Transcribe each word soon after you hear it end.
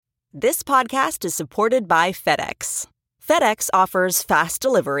This podcast is supported by FedEx. FedEx offers fast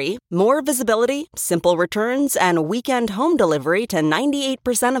delivery, more visibility, simple returns, and weekend home delivery to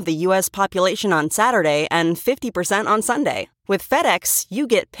 98% of the U.S. population on Saturday and 50% on Sunday. With FedEx, you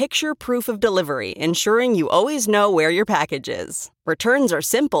get picture proof of delivery, ensuring you always know where your package is. Returns are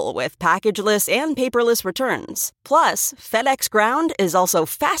simple with packageless and paperless returns. Plus, FedEx Ground is also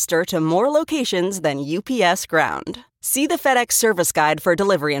faster to more locations than UPS Ground. See the FedEx service guide for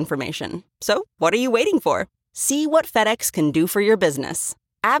delivery information. So, what are you waiting for? See what FedEx can do for your business.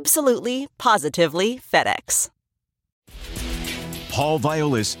 Absolutely, positively FedEx. Paul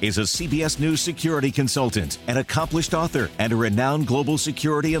Violas is a CBS News security consultant, an accomplished author, and a renowned global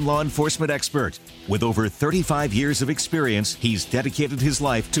security and law enforcement expert. With over 35 years of experience, he's dedicated his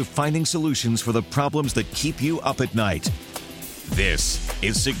life to finding solutions for the problems that keep you up at night. This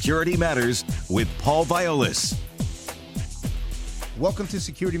is Security Matters with Paul Violas. Welcome to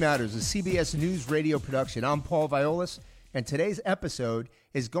Security Matters, a CBS News radio production. I'm Paul Violas, and today's episode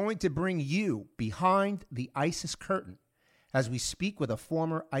is going to bring you behind the ISIS curtain as we speak with a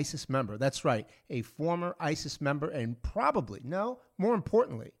former ISIS member. That's right, a former ISIS member, and more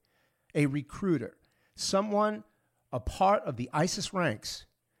importantly, a recruiter, someone a part of the ISIS ranks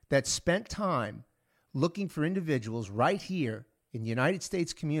that spent time looking for individuals right here in United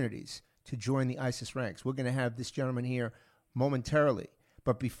States communities to join the ISIS ranks. We're going to have this gentleman here momentarily.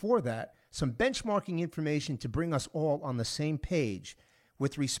 But before that, some benchmarking information to bring us all on the same page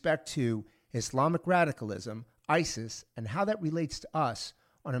with respect to Islamic radicalism, ISIS, and how that relates to us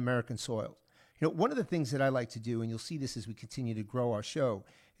on American soil. You know, one of the things that I like to do, and you'll see this as we continue to grow our show,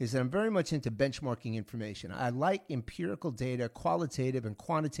 is that I'm very much into benchmarking information. I like empirical data, qualitative and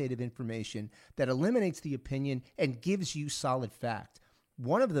quantitative information that eliminates the opinion and gives you solid fact.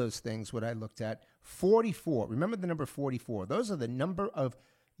 One of those things, what I looked at, 44. Remember the number 44. Those are the number of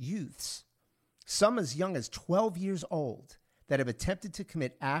youths, some as young as 12 years old, that have attempted to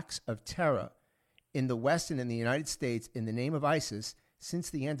commit acts of terror in the West and in the United States in the name of ISIS since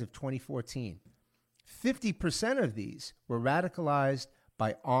the end of 2014. 50% of these were radicalized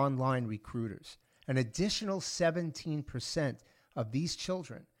by online recruiters. An additional 17% of these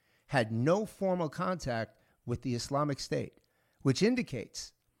children had no formal contact with the Islamic State, which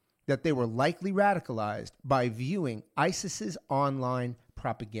indicates that they were likely radicalized by viewing ISIS's online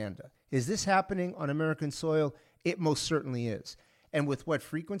propaganda. Is this happening on American soil? It most certainly is. And with what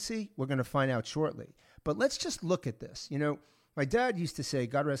frequency? We're going to find out shortly. But let's just look at this. You know, my dad used to say,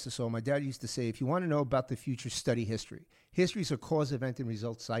 God rest his soul, my dad used to say, if you want to know about the future, study history. History is a cause, event, and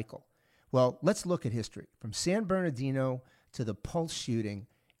result cycle. Well, let's look at history. From San Bernardino to the Pulse shooting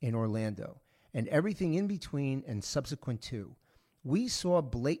in Orlando, and everything in between and subsequent to, we saw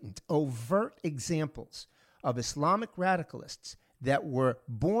blatant, overt examples of Islamic radicalists that were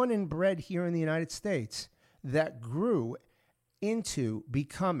born and bred here in the United States that grew into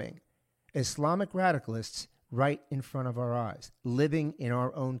becoming Islamic radicalists right in front of our eyes, living in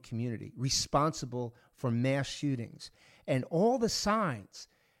our own community, responsible for mass shootings. And all the signs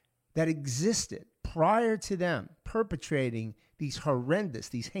that existed prior to them perpetrating these horrendous,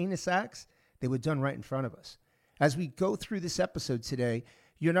 these heinous acts, they were done right in front of us. As we go through this episode today,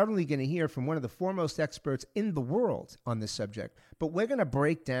 you're not only going to hear from one of the foremost experts in the world on this subject, but we're going to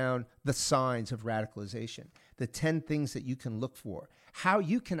break down the signs of radicalization, the 10 things that you can look for, how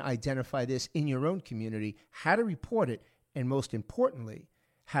you can identify this in your own community, how to report it, and most importantly,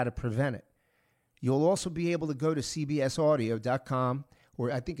 how to prevent it. You'll also be able to go to cbsaudio.com,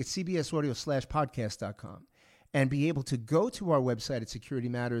 or I think it's cbsaudio/podcast.com, and be able to go to our website at Security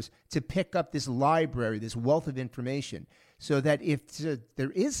Matters to pick up this library, this wealth of information, so that if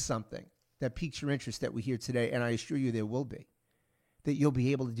there is something that piques your interest that we hear today, and I assure you there will be, that you'll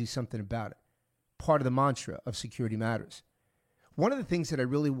be able to do something about it. Part of the mantra of Security Matters. One of the things that I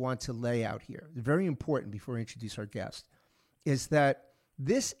really want to lay out here, very important before I introduce our guest, is that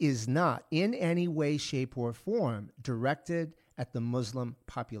this is not in any way, shape, or form directed at the Muslim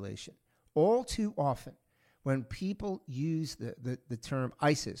population. All too often, when people use the term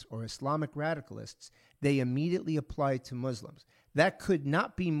ISIS or Islamic radicalists, they immediately apply it to Muslims. That could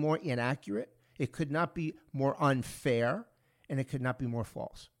not be more inaccurate, it could not be more unfair, and it could not be more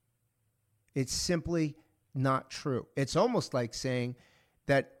false. It's simply not true. It's almost like saying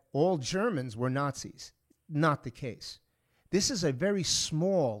that all Germans were Nazis. Not the case. This is a very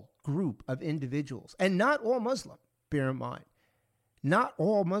small group of individuals, and not all Muslim, bear in mind. Not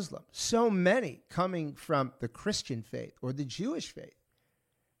all Muslim. So many coming from the Christian faith or the Jewish faith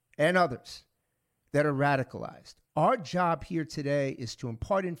and others that are radicalized. Our job here today is to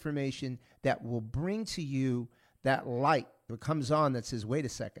impart information that will bring to you that light that comes on that says, wait a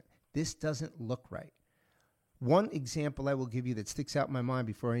second, This doesn't look right. One example I will give you that sticks out in my mind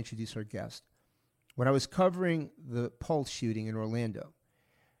before I introduce our guest. When I was covering the Pulse shooting in Orlando,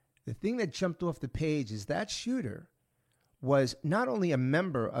 the thing that jumped off the page is that shooter was not only a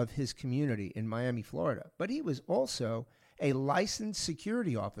member of his community in Miami, Florida, but he was also a licensed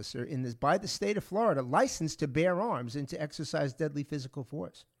security officer by the state of Florida, licensed to bear arms and to exercise deadly physical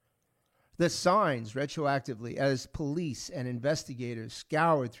force. The signs retroactively, as police and investigators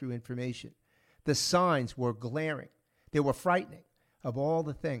scoured through information, the signs were glaring. They were frightening of all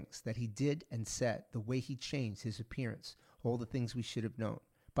the things that he did and said, the way he changed his appearance, all the things we should have known.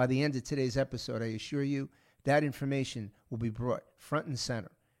 By the end of today's episode, I assure you, that information will be brought front and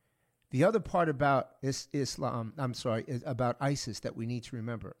center. The other part about about ISIS that we need to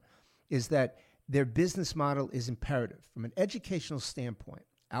remember is that their business model is imperative. From an educational standpoint,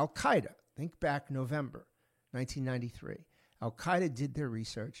 Al-Qaeda, think back November 1993, Al-Qaeda did their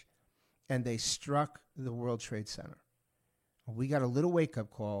research and they struck the World Trade Center. We got a little wake-up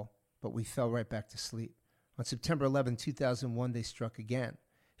call, but we fell right back to sleep. On September 11, 2001, they struck again.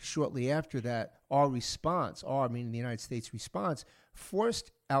 Shortly after that, our response, meaning the United States response,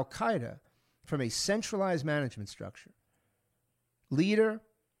 forced Al-Qaeda from a centralized management structure, leader,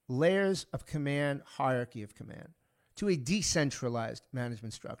 layers of command, hierarchy of command, to a decentralized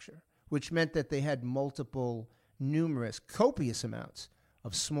management structure, which meant that they had numerous, copious amounts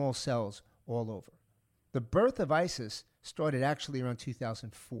of small cells all over. The birth of ISIS started actually around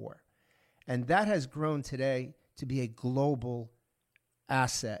 2004, and that has grown today to be a global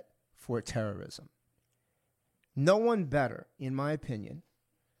asset for terrorism. No one better, in my opinion,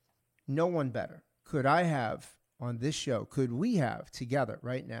 no one better could I have on this show, could we have together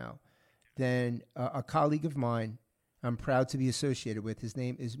right now, than a colleague of mine I'm proud to be associated with. His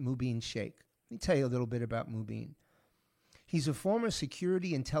name is Mubin Sheikh. Let me tell you a little bit about Mubin. He's a former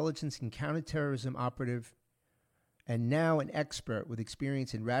security, intelligence, and counterterrorism operative, and now an expert with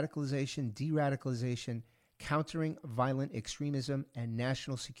experience in radicalization, de-radicalization, countering violent extremism, and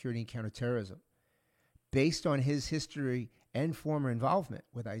national security and counterterrorism. Based on his history and former involvement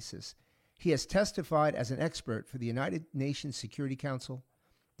with ISIS, he has testified as an expert for the United Nations Security Council,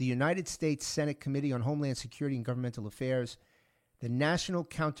 the United States Senate Committee on Homeland Security and Governmental Affairs, the National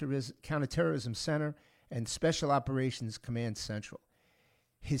Counterterrorism Center, and Special Operations Command Central.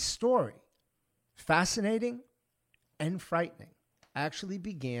 His story, fascinating and frightening, actually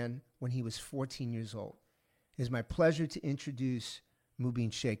began when he was 14 years old. It is my pleasure to introduce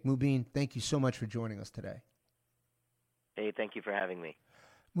Mubin Sheikh. Mubin, thank you so much for joining us today. Hey, thank you for having me.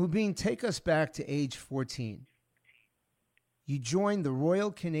 Mubin, take us back to age 14. You joined the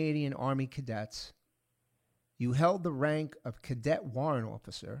Royal Canadian Army Cadets. You held the rank of Cadet Warrant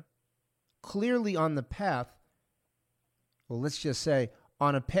Officer, clearly on the path, well, let's just say,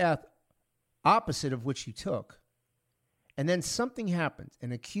 on a path opposite of which you took. And then something happened,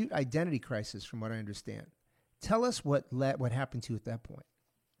 an acute identity crisis, from what I understand. Tell us what happened to you at that point.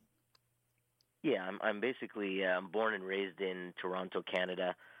 Yeah, I'm basically born and raised in Toronto,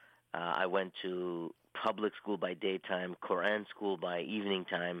 Canada. I went to public school by daytime, Quran school by evening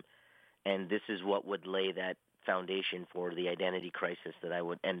time, and this is what would lay that foundation for the identity crisis that I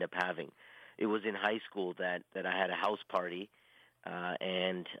would end up having. It was in high school that I had a house party,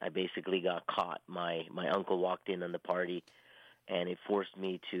 and I basically got caught. My uncle walked in on the party, and it forced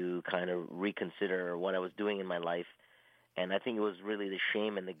me to kind of reconsider what I was doing in my life. And I think it was really the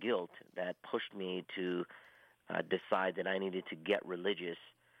shame and the guilt that pushed me to decide that I needed to get religious.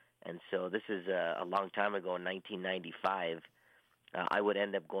 And so this is a long time ago, in 1995. I would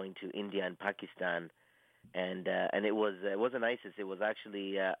end up going to India and Pakistan, and it wasn't ISIS. It was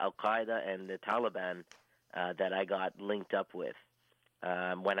actually Al-Qaeda and the Taliban that I got linked up with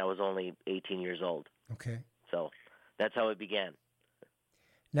when I was only 18 years old. Okay. So that's how it began.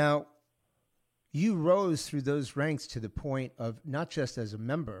 Now, you rose through those ranks to the point of not just as a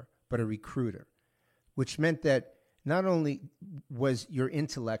member, but a recruiter, which meant that not only was your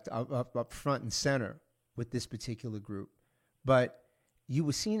intellect up front and center with this particular group, but you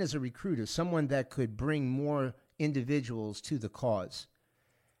were seen as a recruiter, someone that could bring more individuals to the cause.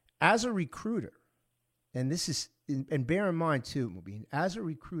 As a recruiter, and bear in mind too, Mubin, as a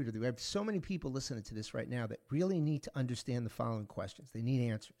recruiter, we have so many people listening to this right now that really need to understand the following questions. They need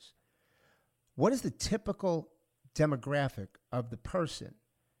answers. What is the typical demographic of the person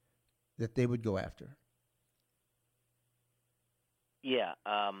that they would go after? Yeah,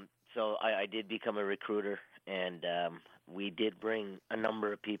 so I did become a recruiter, and we did bring a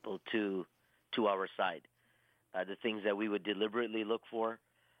number of people to our side. The things that we would deliberately look for,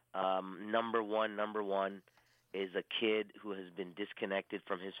 number one is a kid who has been disconnected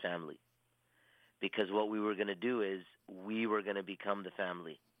from his family. Because what we were going to do is we were going to become the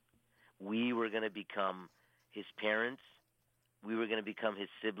family. We were going to become his parents. We were going to become his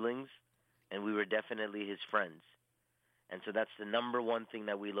siblings. And we were definitely his friends. And so that's the number one thing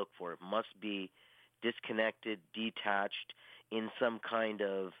that we look for. It must be disconnected, detached, in some kind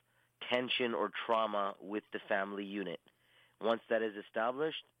of tension or trauma with the family unit. Once that is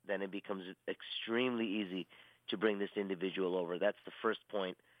established, then it becomes extremely easy to bring this individual over. That's the first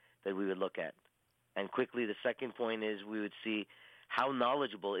point that we would look at. And quickly, the second point is we would see how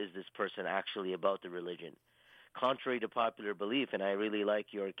knowledgeable is this person actually about the religion. Contrary to popular belief, and I really like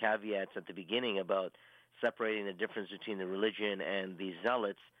your caveats at the beginning about separating the difference between the religion and the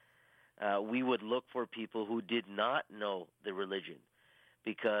zealots, we would look for people who did not know the religion.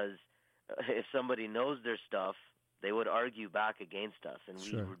 Because if somebody knows their stuff, they would argue back against us, and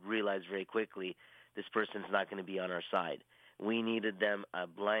we would realize very quickly this person's not going to be on our side. We needed them a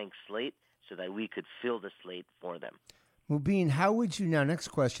blank slate so that we could fill the slate for them. Mubin, how would you now, next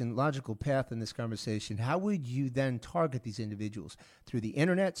question, logical path in this conversation, how would you then target these individuals? Through the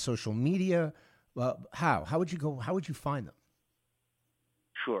internet, social media? How? How would you find them?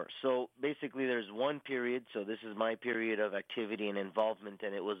 Sure. So basically there's one period, so this is my period of activity and involvement,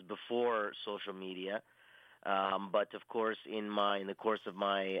 and it was before social media. But of course, in the course of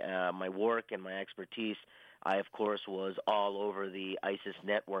my my work and my expertise, I of course was all over the ISIS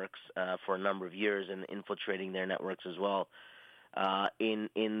networks for a number of years and infiltrating their networks as well. In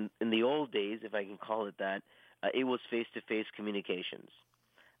the old days, if I can call it that, it was face-to-face communications.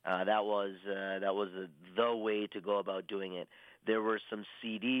 That was the way to go about doing it. There were some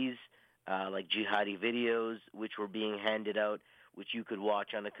CDs like jihadi videos which were being handed out, which you could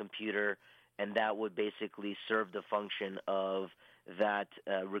watch on a computer, and that would basically serve the function of that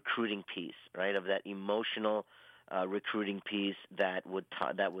recruiting piece, right? Of that emotional recruiting piece that would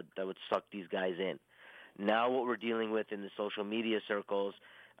suck these guys in. Now, what we're dealing with in the social media circles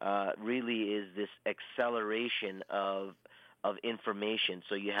really is this acceleration of information.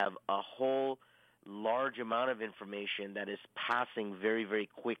 So you have a whole large amount of information that is passing very, very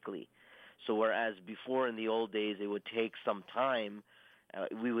quickly. So whereas before in the old days it would take some time,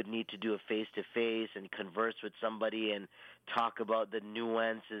 we would need to do a face-to-face and converse with somebody and talk about the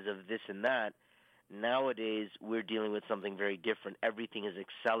nuances of this and that. Nowadays, we're dealing with something very different. Everything is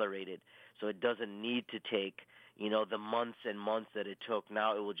accelerated. So it doesn't need to take, the months and months that it took.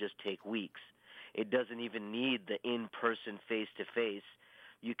 Now it will just take weeks. It doesn't even need the in-person face-to-face.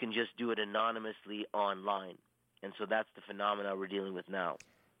 You can just do it anonymously online. And so that's the phenomena we're dealing with now.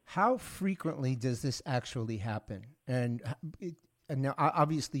 How frequently does this actually happen? And now,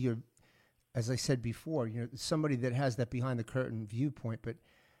 obviously, you're, as I said before, somebody that has that behind-the-curtain viewpoint. But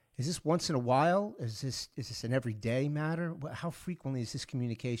is this once in a while? Is this an everyday matter? How frequently is this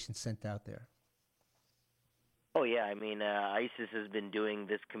communication sent out there? Oh, yeah. I mean, ISIS has been doing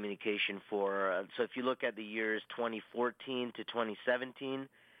this communication for, so if you look at the years 2014 to 2017,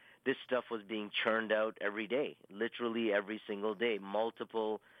 this stuff was being churned out every day, literally every single day,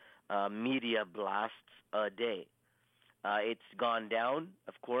 multiple media blasts a day. It's gone down,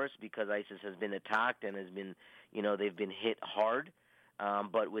 of course, because ISIS has been attacked and has been, they've been hit hard.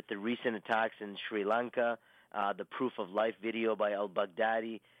 But with the recent attacks in Sri Lanka, the Proof of Life video by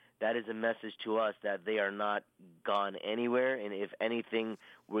al-Baghdadi, that is a message to us that they are not gone anywhere, and if anything,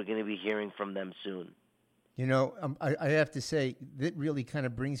 we're going to be hearing from them soon. I have to say, that really kind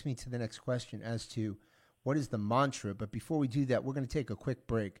of brings me to the next question as to what is the mantra. But before we do that, we're going to take a quick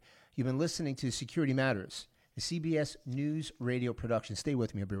break. You've been listening to Security Matters, the CBS News Radio production. Stay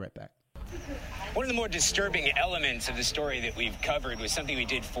with me. I'll be right back. One of the more disturbing elements of the story that we've covered was something we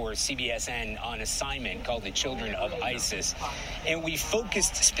did for CBSN on assignment called The Children of ISIS. And we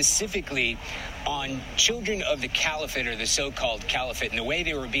focused specifically on children of the caliphate, or the so-called caliphate, and the way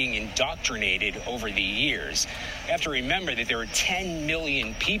they were being indoctrinated over the years. You have to remember that there were 10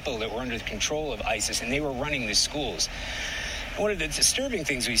 million people that were under the control of ISIS, and they were running the schools. One of the disturbing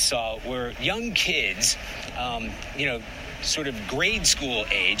things we saw were young kids, sort of grade school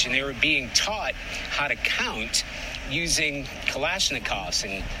age, and they were being taught how to count using Kalashnikovs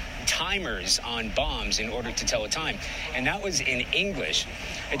and timers on bombs in order to tell a time. And that was in English.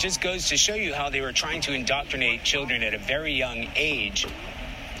 It just goes to show you how they were trying to indoctrinate children at a very young age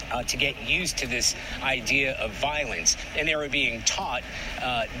to get used to this idea of violence. And they were being taught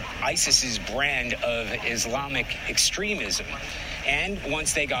ISIS's brand of Islamic extremism. And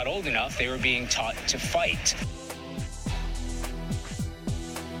once they got old enough, they were being taught to fight.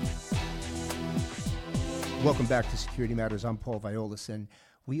 Welcome back to Security Matters. I'm Paul Violas, and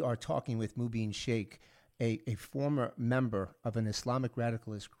we are talking with Mubin Sheikh, a former member of an Islamic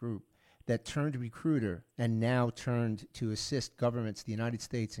radicalist group that turned recruiter and now turned to assist governments, the United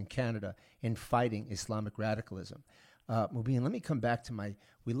States and Canada, in fighting Islamic radicalism. Mubin, let me come back to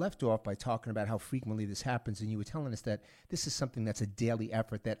we left off by talking about how frequently this happens, and you were telling us that this is something that's a daily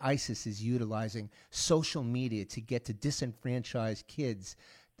effort, that ISIS is utilizing social media to get to disenfranchised kids,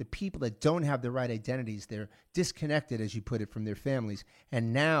 the people that don't have the right identities. They're disconnected, as you put it, from their families,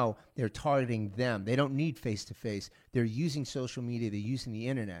 and now they're targeting them. They don't need face-to-face. They're using social media. They're using the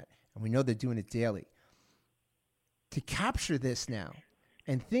internet, and we know they're doing it daily. To capture this now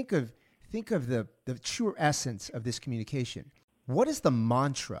and think of the true essence of this communication. What is the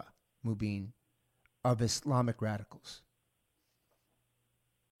mantra, Mubin, of Islamic radicals?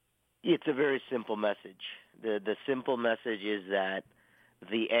 It's a very simple message. The simple message is that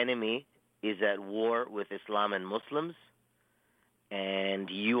the enemy is at war with Islam and Muslims, and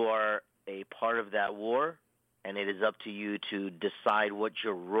you are a part of that war, and it is up to you to decide what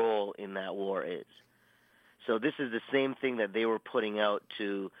your role in that war is. So this is the same thing that they were putting out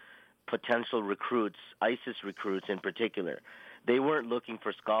to potential recruits, ISIS recruits in particular. They weren't looking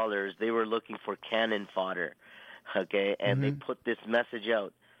for scholars. They were looking for cannon fodder, okay? And they put this message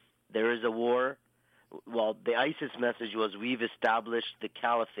out. There is a war. Well, the ISIS message was, we've established the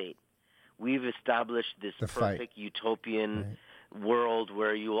caliphate. We've established this perfect utopian world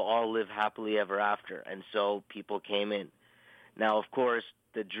where you will all live happily ever after. And so people came in. Now, of course,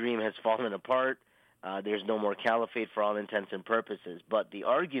 the dream has fallen apart. There's no more caliphate for all intents and purposes. But the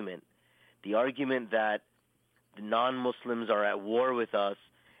argument that the non-Muslims are at war with us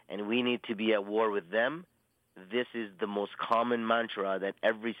and we need to be at war with them, this is the most common mantra that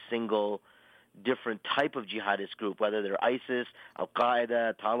every single different type of jihadist group, whether they're ISIS,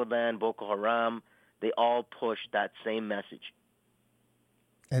 Al-Qaeda, Taliban, Boko Haram, they all push that same message.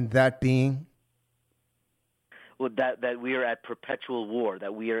 And that being? Well, that we are at perpetual war,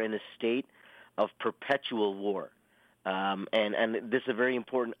 that we are in a state of perpetual war. And this is a very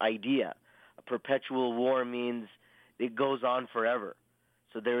important idea. A perpetual war means it goes on forever.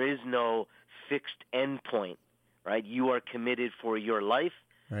 So there is no fixed end point, right? You are committed for your life,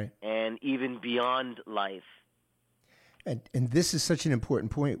 right, and even beyond life. And this is such an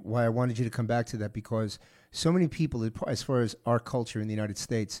important point, why I wanted you to come back to that, because so many people, as far as our culture in the United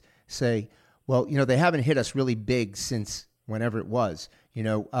States, say, well, they haven't hit us really big since whenever it was.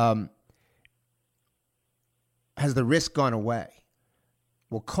 Has the risk gone away?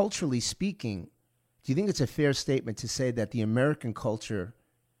 Well, culturally speaking, do you think it's a fair statement to say that the American culture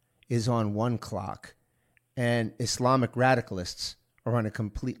is on one clock and Islamic radicalists are on a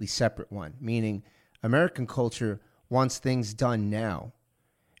completely separate one, meaning American culture wants things done now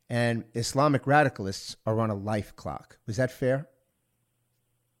and Islamic radicalists are on a life clock? Was that fair?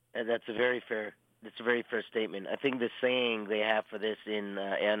 That's a very fair statement. I think the saying they have for this in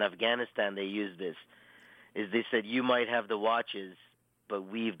Afghanistan, they use this, is they said, you might have the watches, but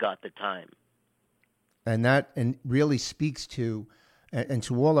we've got the time. And really speaks to, and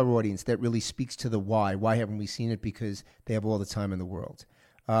to all our audience, that really speaks to the why. Why haven't we seen it? Because they have all the time in the world.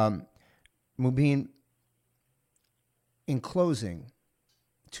 Mubin, in closing,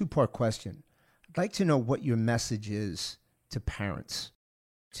 two-part question. I'd like to know what your message is to parents,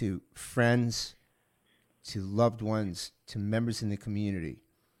 to friends, to loved ones, to members in the community.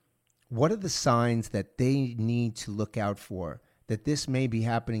 What are the signs that they need to look out for that this may be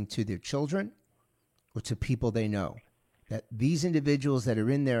happening to their children or to people they know? That these individuals that are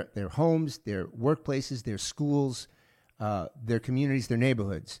in their homes, their workplaces, their schools, their communities, their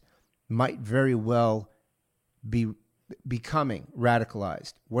neighborhoods, might very well be becoming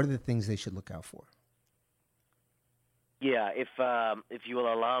radicalized. What are the things they should look out for? Yeah, if you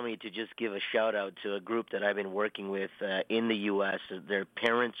will allow me to just give a shout out to a group that I've been working with in the U.S. They're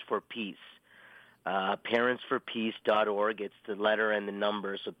Parents for Peace. Parentsforpeace.org. It's the letter and the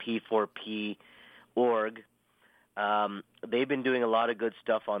number, so P4P.org. They've been doing a lot of good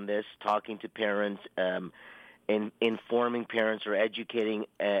stuff on this, talking to parents, informing parents or educating,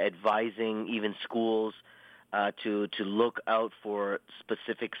 advising even schools to look out for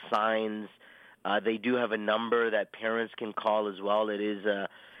specific signs. They do have a number that parents can call as well.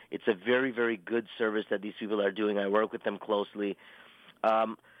 It's a very, very good service that these people are doing. I work with them closely.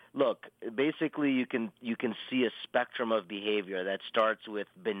 Look, basically you can see a spectrum of behavior that starts with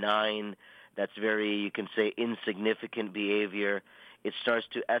benign, that's very, you can say, insignificant behavior. It starts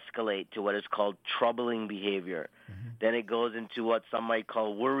to escalate to what is called troubling behavior. Mm-hmm. Then it goes into what some might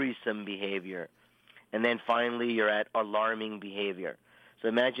call worrisome behavior. And then finally you're at alarming behavior. So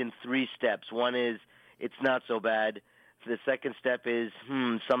imagine 3 steps. One is, it's not so bad. The second step is,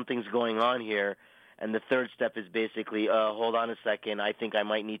 something's going on here. And the third step is basically, hold on a second, I think I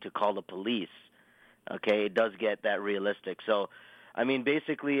might need to call the police. Okay, it does get that realistic. So, I mean,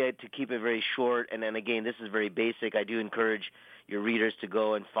 basically, to keep it very short, and then again, this is very basic, I do encourage your readers to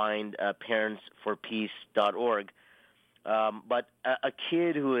go and find parentsforpeace.org. But a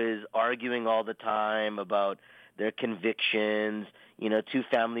kid who is arguing all the time about their convictions, to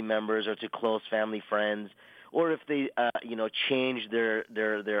family members or to close family friends, or if they, change their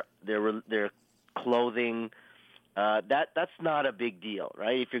clothing, that's not a big deal,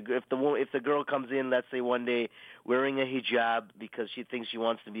 right? If the girl comes in, let's say one day wearing a hijab because she thinks she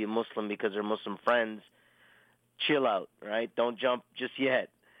wants to be a Muslim because her Muslim friends, chill out, right? Don't jump just yet.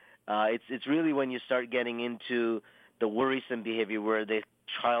 It's really when you start getting into the worrisome behavior where the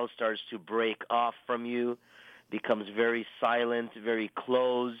child starts to break off from you, becomes very silent, very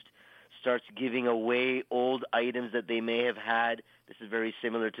closed, starts giving away old items that they may have had. This is very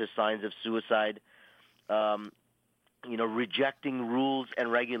similar to signs of suicide. Rejecting rules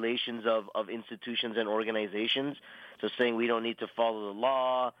and regulations of institutions and organizations. So saying we don't need to follow the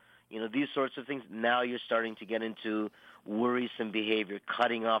law, these sorts of things. Now you're starting to get into worrisome behavior,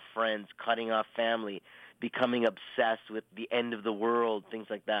 cutting off friends, cutting off family, becoming obsessed with the end of the world, things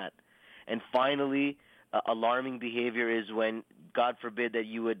like that. And finally, alarming behavior is when, God forbid, that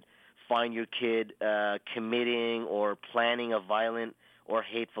you would find your kid committing or planning a violent or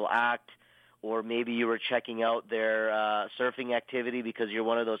hateful act, or maybe you were checking out their surfing activity because you're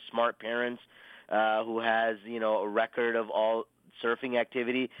one of those smart parents who has, a record of all surfing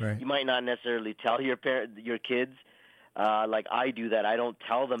activity. Right. You might not necessarily tell your kids, like I do that. I don't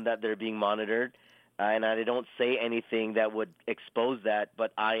tell them that they're being monitored, and I don't say anything that would expose that,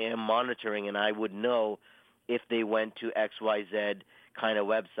 but I am monitoring, and I would know if they went to XYZ kind of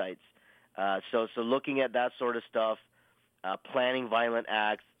websites. So looking at that sort of stuff, planning violent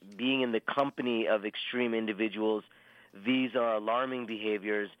acts, being in the company of extreme individuals, these are alarming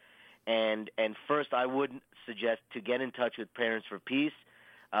behaviors. And first, I would suggest to get in touch with Parents for Peace.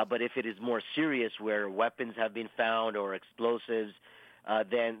 But if it is more serious, where weapons have been found or explosives,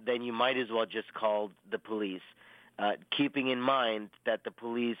 then you might as well just call the police, keeping in mind that the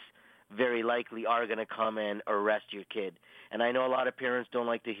police very likely are going to come and arrest your kid. And I know a lot of parents don't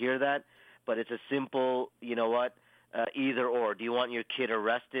like to hear that, but it's a simple, either or. Do you want your kid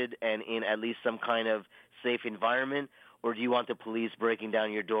arrested and in at least some kind of safe environment, or do you want the police breaking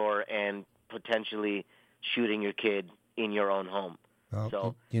down your door and potentially shooting your kid in your own home? Well,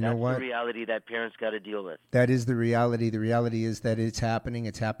 so you know what? That's the reality that parents got to deal with. That is the reality. The reality is that it's happening.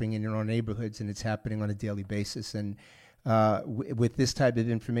 It's happening in your own neighborhoods, and it's happening on a daily basis. And with this type of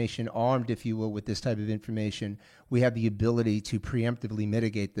information, armed, if you will, with this type of information, we have the ability to preemptively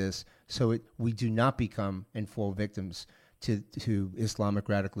mitigate this so we do not become and fall victims to Islamic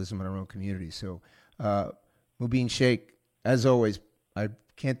radicalism in our own community. So, Mubin Sheikh, as always, I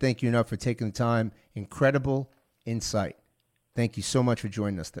can't thank you enough for taking the time. Incredible insight. Thank you so much for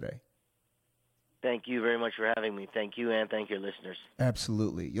joining us today. Thank you very much for having me. Thank you, and thank your listeners.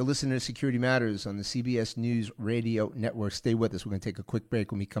 Absolutely. You're listening to Security Matters on the CBS News Radio Network. Stay with us. We're going to take a quick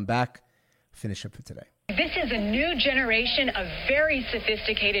break. When we come back, finish up for today. This is a new generation of very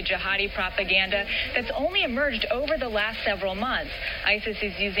sophisticated jihadi propaganda that's only emerged over the last several months. ISIS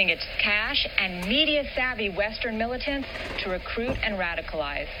is using its cash and media-savvy Western militants to recruit and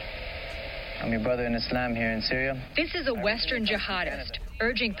radicalize. I'm your brother in Islam here in Syria. This is a Western jihadist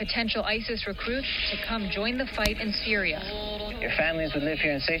urging potential ISIS recruits to come join the fight in Syria. Your families would live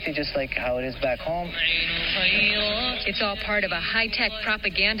here in safety just like how it is back home. It's all part of a high-tech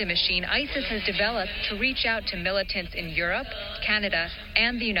propaganda machine ISIS has developed to reach out to militants in Europe, Canada,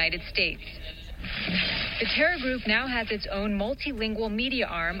 and the United States. The terror group now has its own multilingual media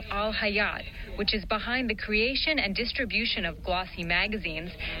arm, Al-Hayat, which is behind the creation and distribution of glossy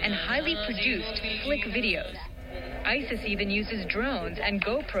magazines and highly produced flick videos. ISIS even uses drones and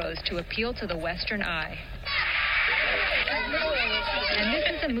GoPros to appeal to the Western eye. And this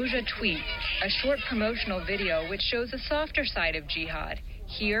is a Mujah tweet, a short promotional video which shows a softer side of jihad.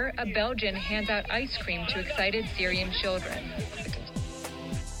 Here, a Belgian hands out ice cream to excited Syrian children.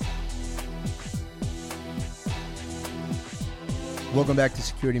 Welcome back to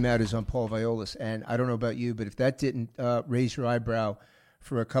Security Matters. I'm Paul Violas, and I don't know about you, but if that didn't raise your eyebrow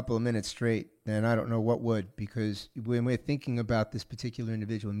for a couple of minutes straight, then I don't know what would, because when we're thinking about this particular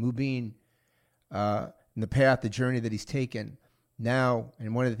individual, Mubin, and the path, the journey that he's taken now,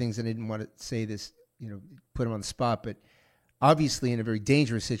 and one of the things I didn't want to say this, put him on the spot, but obviously in a very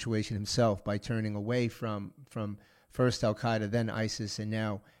dangerous situation himself by turning away from first Al-Qaeda, then ISIS, and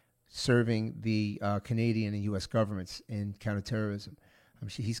now serving the Canadian and U.S. governments in counterterrorism.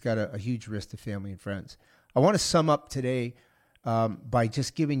 He's got a huge risk to family and friends. I want to sum up today by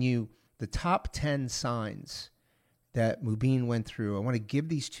just giving you the top 10 signs that Mubin went through. I want to give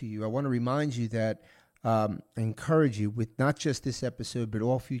these to you. I want to remind you that, encourage you with not just this episode, but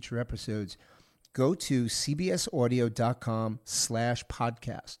all future episodes. Go to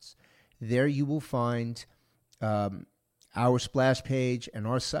cbsaudio.com/podcasts. There you will find our splash page and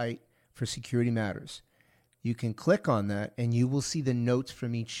our site for Security Matters. You can click on that and you will see the notes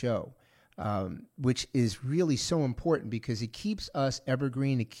from each show, which is really so important because it keeps us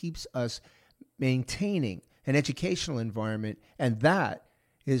evergreen. It keeps us maintaining an educational environment, and that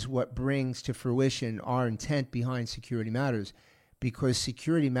is what brings to fruition our intent behind Security Matters, because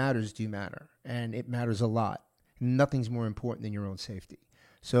security matters do matter, and it matters a lot. Nothing's more important than your own safety.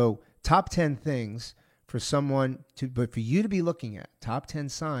 So top 10 things for you to be looking at, top 10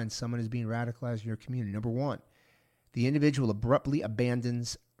 signs someone is being radicalized in your community. Number 1, the individual abruptly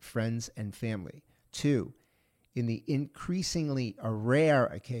abandons friends and family. 2, in the increasingly rare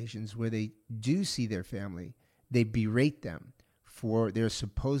occasions where they do see their family, they berate them for their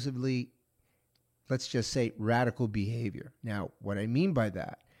supposedly, let's just say, radical behavior. Now, what I mean by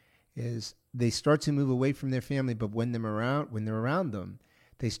that is they start to move away from their family, but when they're around them,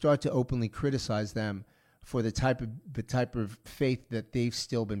 they start to openly criticize them for the type of faith that they've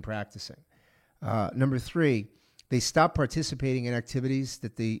still been practicing. Number 3, they stop participating in activities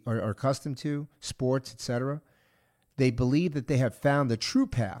that they are accustomed to, sports, etc. They believe that they have found the true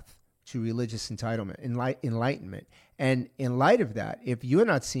path to religious entitlement, enlightenment. And in light of that, if you're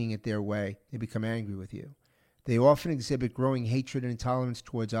not seeing it their way, they become angry with you. They often exhibit growing hatred and intolerance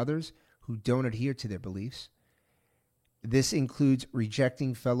towards others who don't adhere to their beliefs. This includes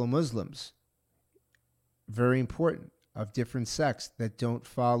rejecting fellow Muslims, very important, of different sects that don't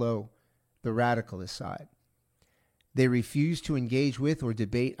follow the radicalist side. They refuse to engage with or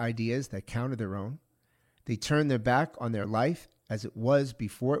debate ideas that counter their own. They turn their back on their life as it was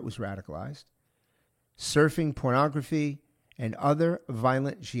before it was radicalized. Surfing, pornography, and other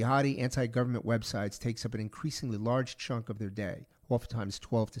violent jihadi anti-government websites takes up an increasingly large chunk of their day, oftentimes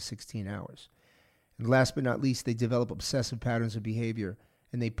 12 to 16 hours. And last but not least, they develop obsessive patterns of behavior,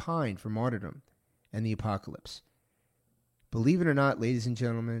 and they pine for martyrdom and the apocalypse. Believe it or not, ladies and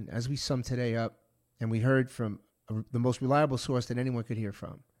gentlemen, as we sum today up, and we heard from the most reliable source that anyone could hear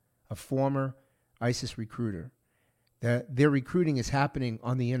from, a former ISIS recruiter, that their recruiting is happening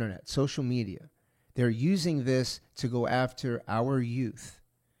on the internet, social media. They're using this to go after our youth,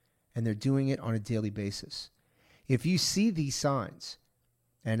 and they're doing it on a daily basis. If you see these signs,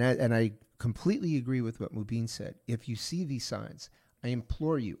 and I completely agree with what Mubin said, if you see these signs, I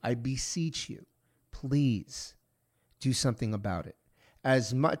implore you, I beseech you, please do something about it.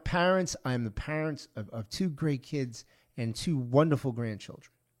 As my parents, I am the parents of 2 great kids and 2 wonderful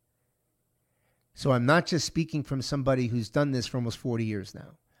grandchildren. So I'm not just speaking from somebody who's done this for almost 40 years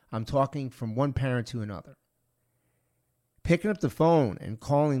now. I'm talking from one parent to another. Picking up the phone and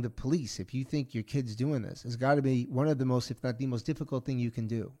calling the police if you think your kid's doing this has got to be one of the most, if not the most difficult thing you can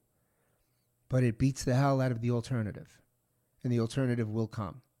do. But it beats the hell out of the alternative. And the alternative will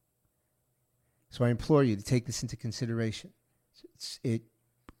come. So I implore you to take this into consideration. It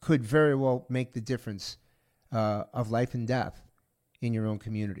could very well make the difference of life and death in your own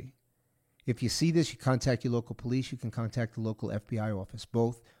community. If you see this, you contact your local police. You can contact the local FBI office.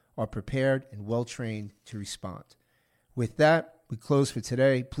 Both are prepared and well-trained to respond. With that, we close for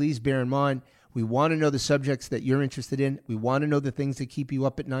today. Please bear in mind, we want to know the subjects that you're interested in. We want to know the things that keep you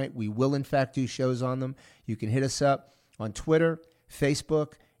up at night. We will, in fact, do shows on them. You can hit us up on Twitter,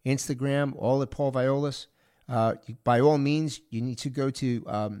 Facebook, Instagram, all at Paul Violas. By all means, you need to go to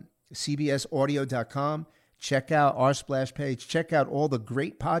cbsaudio.com. Check out our splash page. Check out all the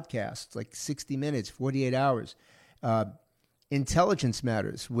great podcasts like 60 Minutes, 48 Hours, Intelligence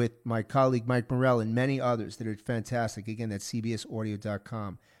Matters with my colleague Mike Morell and many others that are fantastic. Again, that's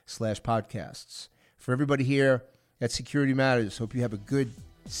cbsaudio.com/podcasts. For everybody here at Security Matters, hope you have a good,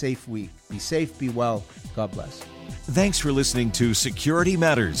 safe week. Be safe, be well. God bless. Thanks for listening to Security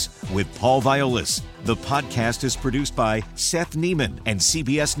Matters with Paul Violas. The podcast is produced by Seth Neiman and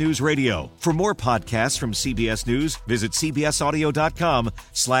CBS News Radio. For more podcasts from CBS News, visit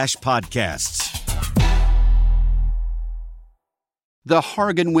cbsaudio.com/podcasts. The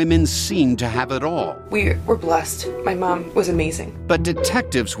Hargan women seemed to have it all. We were blessed. My mom was amazing. But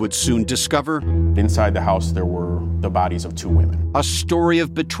detectives would soon discover inside the house there were the bodies of 2 women. A story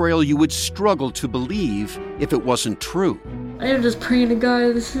of betrayal you would struggle to believe if it wasn't true. I am just praying to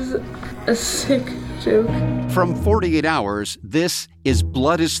God, this is a sick joke. From 48 Hours, this is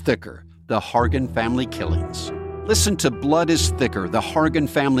Blood is Thicker, the Hargan family killings. Listen to Blood is Thicker, The Hargan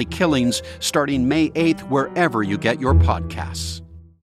Family Killings, starting May 8th, wherever you get your podcasts.